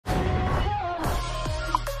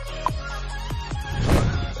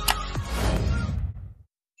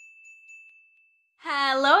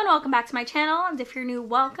welcome back to my channel, and if you're new,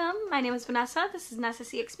 welcome. My name is Vanessa. This is Nessa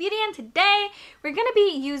CX Beauty, and today we're going to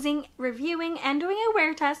be reviewing and doing a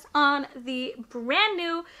wear test on the brand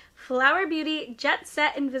new Flower Beauty Jet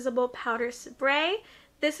Set Invisible Powder Spray.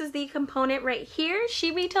 This is the component right here.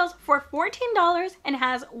 She retails for $14 and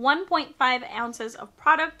has 1.5 ounces of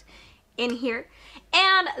product in here.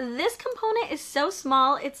 And this component is so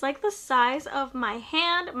small, it's like the size of my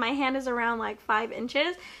hand. My hand is around like 5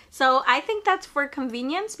 inches. So I think that's for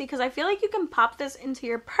convenience because I feel like you can pop this into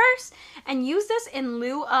your purse and use this in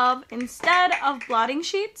lieu of, instead of blotting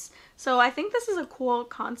sheets. So I think this is a cool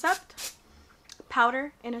concept.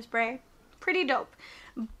 Powder in a spray. Pretty dope.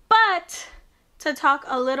 But to talk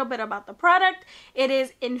a little bit about the product, it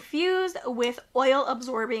is infused with oil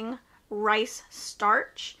absorbing rice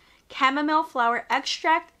starch, chamomile flower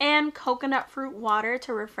extract, and coconut fruit water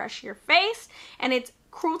to refresh your face, and it's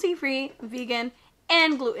cruelty-free, vegan,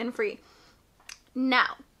 and gluten-free.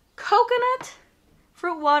 Now, coconut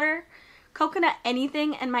fruit water, coconut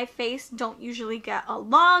anything, and my face don't usually get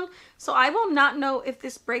along, so I will not know if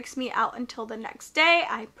this breaks me out until the next day.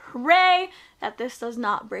 I pray that this does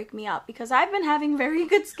not break me out because I've been having very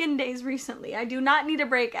good skin days recently. I do not need a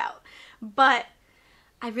breakout, but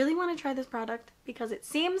I really want to try this product because it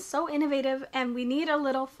seems so innovative and we need a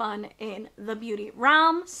little fun in the beauty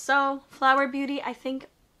realm. So Flower Beauty, I think,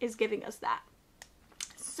 is giving us that.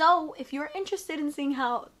 So if you're interested in seeing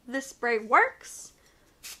how this spray works,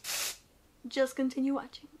 just continue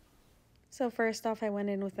watching. So first off, I went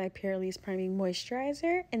in with my Purely's Priming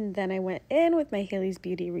Moisturizer, and then I went in with my Haley's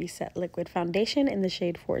Beauty Reset Liquid Foundation in the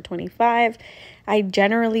shade 425. I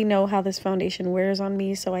generally know how this foundation wears on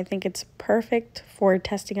me, so I think it's perfect for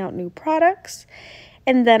testing out new products.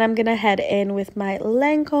 And then I'm going to head in with my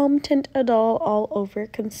Lancome Tint Idole All Over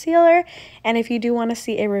Concealer. And if you do want to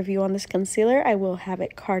see a review on this concealer, I will have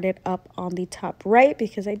it carded up on the top right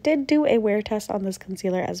because I did do a wear test on this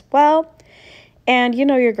concealer as well. And you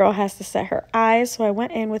know your girl has to set her eyes, so I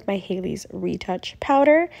went in with my Haley's Retouch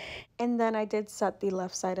Powder. And then I did set the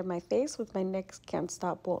left side of my face with my NYX Can't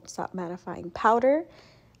Stop Won't Stop Mattifying Powder.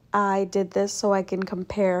 I did this so I can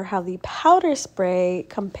compare how the powder spray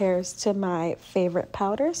compares to my favorite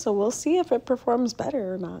powder. So we'll see if it performs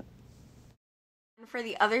better or not. For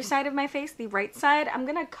the other side of my face, the right side, I'm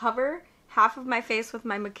going to cover half of my face with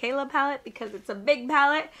my Michaela palette because it's a big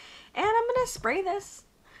palette. And I'm going to spray this.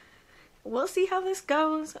 We'll see how this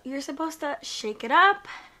goes. You're supposed to shake it up,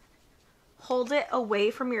 hold it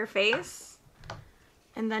away from your face,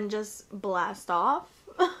 and then just blast off.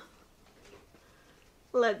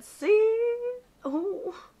 Let's see.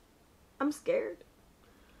 Oh, I'm scared.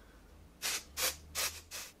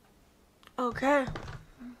 Okay.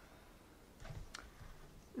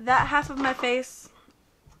 That half of my face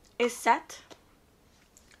is set.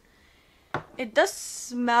 It does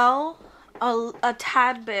smell a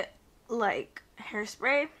tad bit like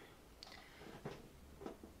hairspray.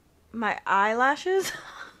 My eyelashes.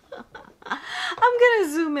 I'm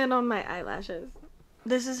gonna zoom in on my eyelashes.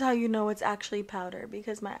 This is how you know it's actually powder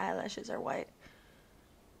because my eyelashes are white.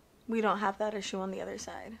 We don't have that issue on the other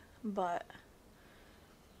side, but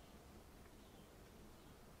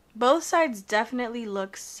both sides definitely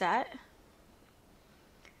look set.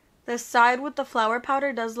 The side with the flower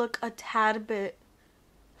powder does look a tad bit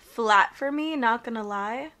flat for me, not gonna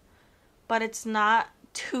lie. But it's not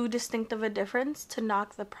too distinct of a difference to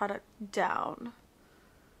knock the product down.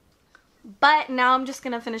 But now I'm just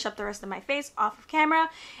going to finish up the rest of my face off of camera.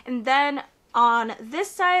 And then on this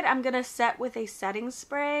side, I'm going to set with a setting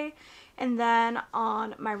spray. And then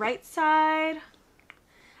on my right side,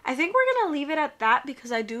 I think we're going to leave it at that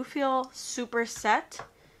because I do feel super set.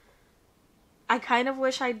 I kind of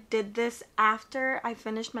wish I did this after I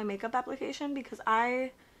finished my makeup application because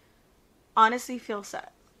I honestly feel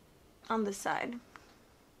set on this side.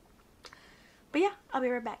 But yeah, I'll be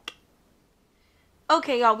right back.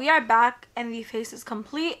 Okay, y'all, we are back and the face is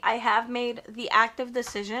complete. I have made the active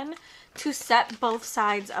decision to set both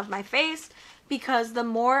sides of my face because the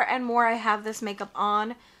more and more I have this makeup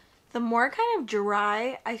on, the more kind of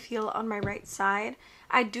dry I feel on my right side.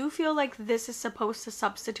 I do feel like this is supposed to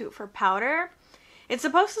substitute for powder. It's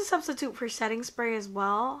supposed to substitute for setting spray as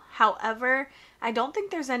well. However, I don't think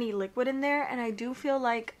there's any liquid in there, and I do feel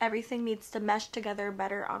like everything needs to mesh together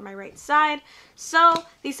better on my right side. So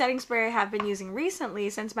the setting spray I have been using recently,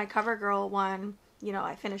 since my CoverGirl one, you know,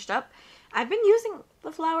 I finished up, I've been using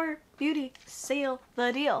the Flower Beauty Seal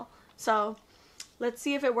the Deal. So let's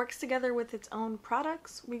see if it works together with its own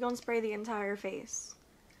products. We're gonna spray the entire face.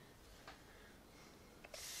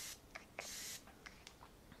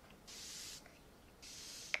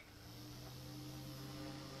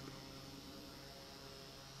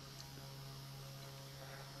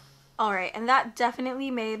 All right, and that definitely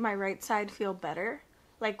made my right side feel better,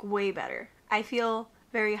 like way better. I feel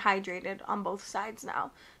very hydrated on both sides now.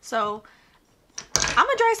 So I'm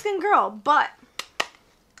a dry skin girl, but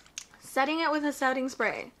setting it with a setting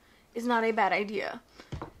spray is not a bad idea.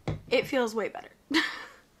 It feels way better.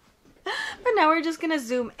 But now we're just gonna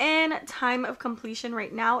zoom in. Time of completion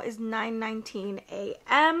right now is 9:19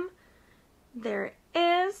 a.m. There it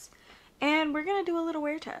is. And we're gonna do a little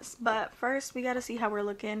wear test. But first we gotta see how we're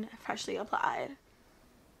looking freshly applied.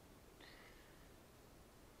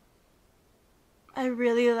 I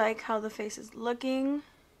really like how the face is looking.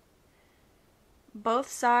 Both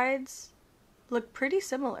sides look pretty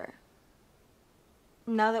similar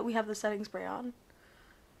now that we have the setting spray on.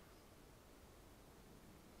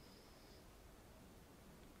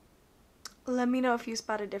 Let me know if you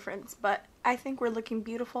spot a difference, but I think we're looking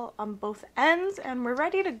beautiful on both ends, and we're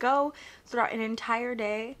ready to go throughout an entire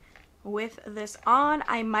day with this on.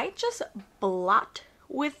 I might just blot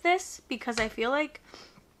with this because I feel like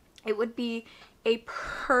it would be a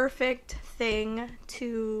perfect thing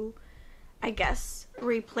to, I guess,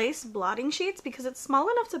 replace blotting sheets because it's small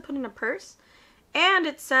enough to put in a purse, and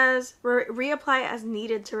it says reapply as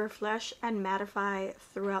needed to refresh and mattify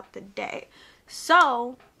throughout the day.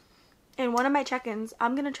 So in one of my check-ins,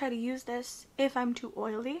 I'm gonna try to use this if I'm too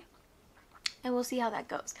oily, and we'll see how that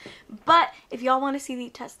goes. But if y'all want to see the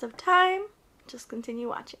test of time, just continue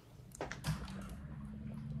watching.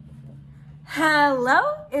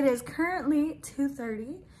 Hello, it is currently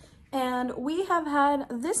 2:30 and we have had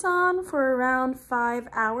this on for around 5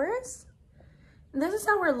 hours. This is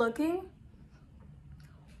how we're looking.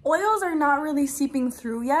 Oils are not really seeping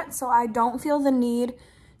through yet, so I don't feel the need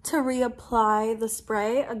to reapply the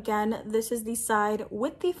spray. Again, this is the side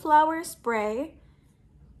with the flower spray.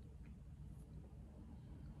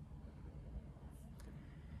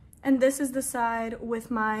 And this is the side with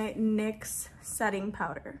my NYX setting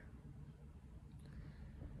powder.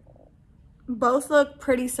 Both look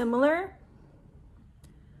pretty similar.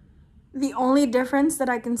 The only difference that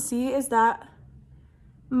I can see is that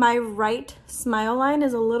my right smile line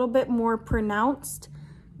is a little bit more pronounced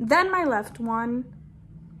than my left one.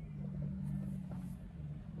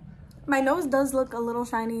 My nose does look a little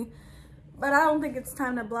shiny, but I don't think it's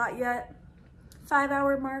time to blot yet.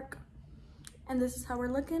 5-hour mark, and this is how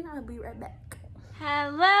we're looking. I'll be right back.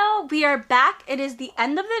 Hello, we are back. It is the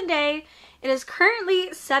end of the day. It is currently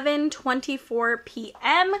 7:24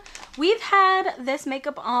 p.m. We've had this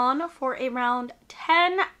makeup on for around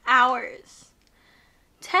 10 hours.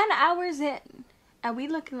 10 hours in, and we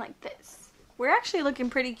looking like this. We're actually looking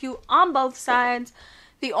pretty cute on both sides.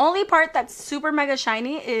 The only part that's super mega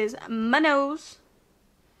shiny is my nose,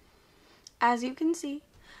 as you can see.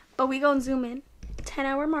 But we gonna zoom in.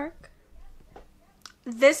 10-hour mark.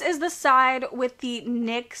 This is the side with the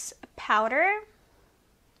NYX powder.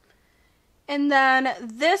 And then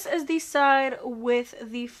this is the side with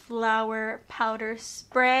the flower powder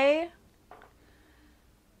spray.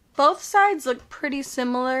 Both sides look pretty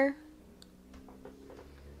similar.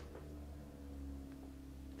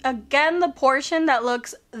 Again, the portion that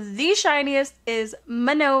looks the shiniest is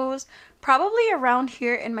my nose, probably around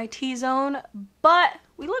here in my T-zone, but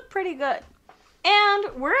we look pretty good.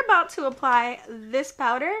 And we're about to apply this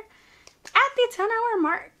powder at the 10-hour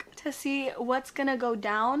mark to see what's gonna go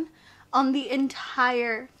down on the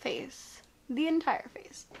entire face. The entire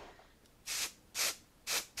face.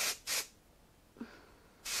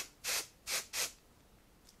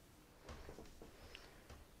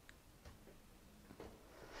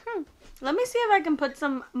 Let me see if I can put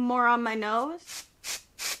some more on my nose.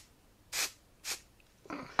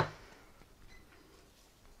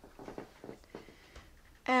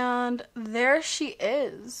 And there she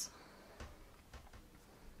is.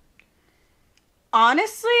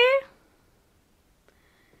 Honestly,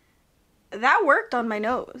 that worked on my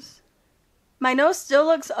nose. My nose still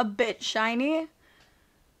looks a bit shiny,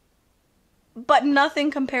 but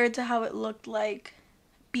nothing compared to how it looked like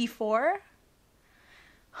before.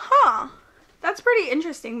 Huh, that's pretty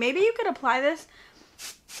interesting. Maybe you could apply this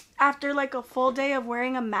after like a full day of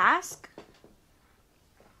wearing a mask,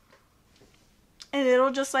 and it'll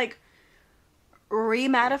just like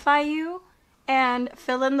re-mattify you and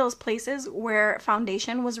fill in those places where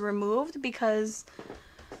foundation was removed, because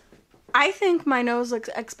I think my nose looks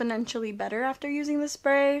exponentially better after using the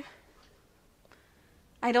spray.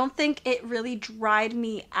 I don't think it really dried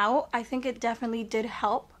me out. I think it definitely did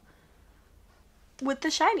help with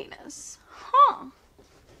the shininess. Huh.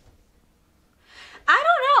 I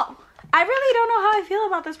don't know. I really don't know how I feel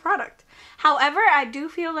about this product. However, I do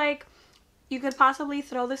feel like you could possibly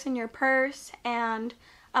throw this in your purse, and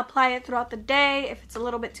apply it throughout the day if it's a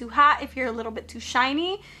little bit too hot, if you're a little bit too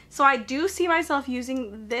shiny. So I do see myself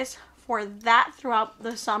using this for that throughout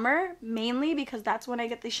the summer, mainly because that's when I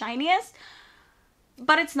get the shiniest.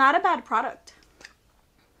 But it's not a bad product.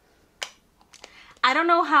 I don't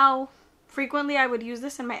know how frequently I would use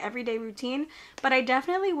this in my everyday routine, but I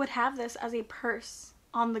definitely would have this as a purse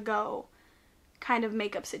on the go kind of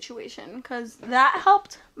makeup situation, because that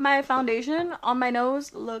helped my foundation on my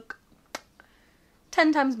nose look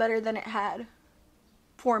 10 times better than it had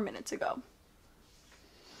 4 minutes ago.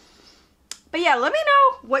 But yeah, let me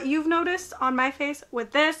know what you've noticed on my face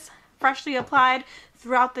with this freshly applied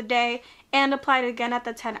throughout the day and applied again at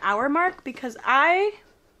the 10-hour mark, because I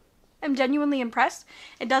am genuinely impressed.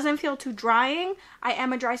 It doesn't feel too drying. I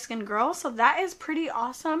am a dry skin girl, so that is pretty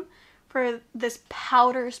awesome for this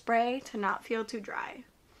powder spray to not feel too dry.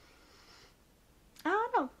 I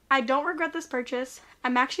don't know. I don't regret this purchase.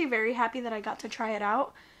 I'm actually very happy that I got to try it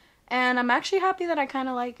out, and I'm actually happy that I kind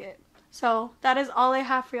of like it. So that is all I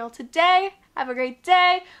have for y'all today. Have a great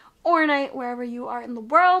day or night wherever you are in the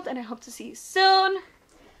world, and I hope to see you soon.